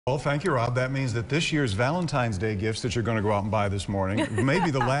Well, thank you, Rob. That means that this year's Valentine's Day gifts that you're going to go out and buy this morning may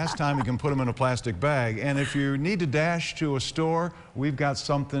be the last time you can put them in a plastic bag. And if you need to dash to a store, we've got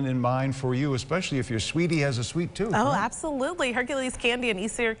something in mind for you, especially if your sweetie has a sweet tooth. Oh, right? Absolutely. Hercules Candy in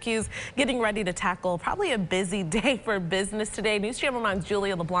East Syracuse getting ready to tackle probably a busy day for business today. News Channel 9's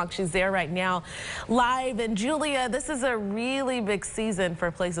Julia LeBlanc. She's there right now live. And Julia, this is a really big season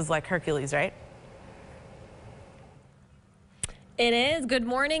for places like Hercules, right? It is. Good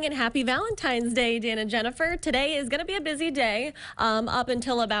morning and happy Valentine's Day, Dan and Jennifer. Today is going to be a busy day up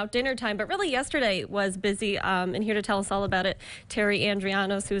until about dinner time, but really yesterday was busy. And here to tell us all about it, Terry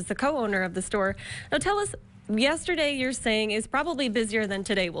Andrianos, who's the co-owner of the store. Now tell us, yesterday you're saying is probably busier than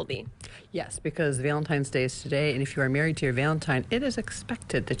today will be. Yes, because Valentine's Day is today, and if you are married to your Valentine, it is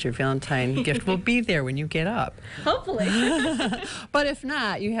expected that your Valentine gift will be there when you get up. Hopefully. But if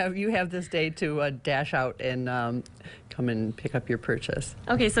not, you have this day to dash out and come and pick up your purchase.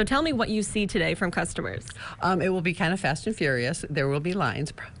 Okay, so tell me what you see today from customers. It will be kind of fast and furious. There will be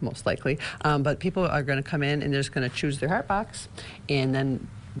lines, most likely, but people are going to come in and they're just going to choose their heart box, and then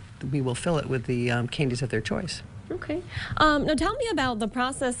we will fill it with the candies of their choice. Okay. Now tell me about the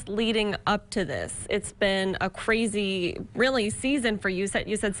process leading up to this. It's been a crazy, really, season for you.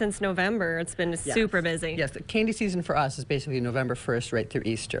 You said since November. It's been super busy. Yes, the candy season for us is basically November 1st right through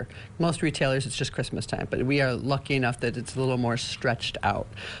Easter. Most retailers, it's just Christmas time, but we are lucky enough that it's a little more stretched out.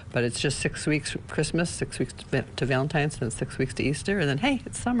 But it's just 6 weeks Christmas, 6 weeks to Valentine's, then 6 weeks to Easter, and then, hey,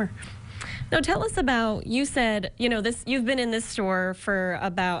 it's summer. Now tell us about, you said, you know, you've been in this store for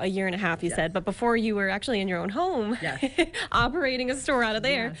about a year and a half, you said, but before you were actually in your own home, operating a store out of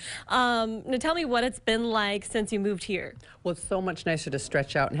there. Now tell me what it's been like since you moved here. Well, it's so much nicer to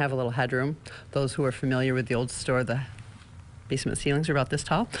stretch out and have a little headroom. Those who are familiar with the old store, the basement ceilings are about this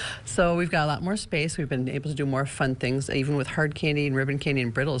tall. So we've got a lot more space. We've been able to do more fun things, even with hard candy and ribbon candy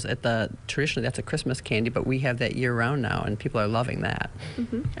and brittles. Traditionally, that's a Christmas candy, but we have that year-round now, and people are loving that.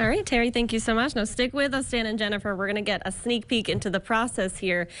 All right, Terry, thank you so much. Now stick with us, Dan and Jennifer. We're going to get a sneak peek into the process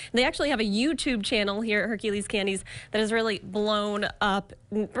here. They actually have a YouTube channel here at Hercules Candies that has really blown up,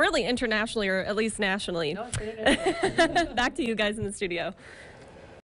 really internationally, or at least nationally. No, Back to you guys in the studio.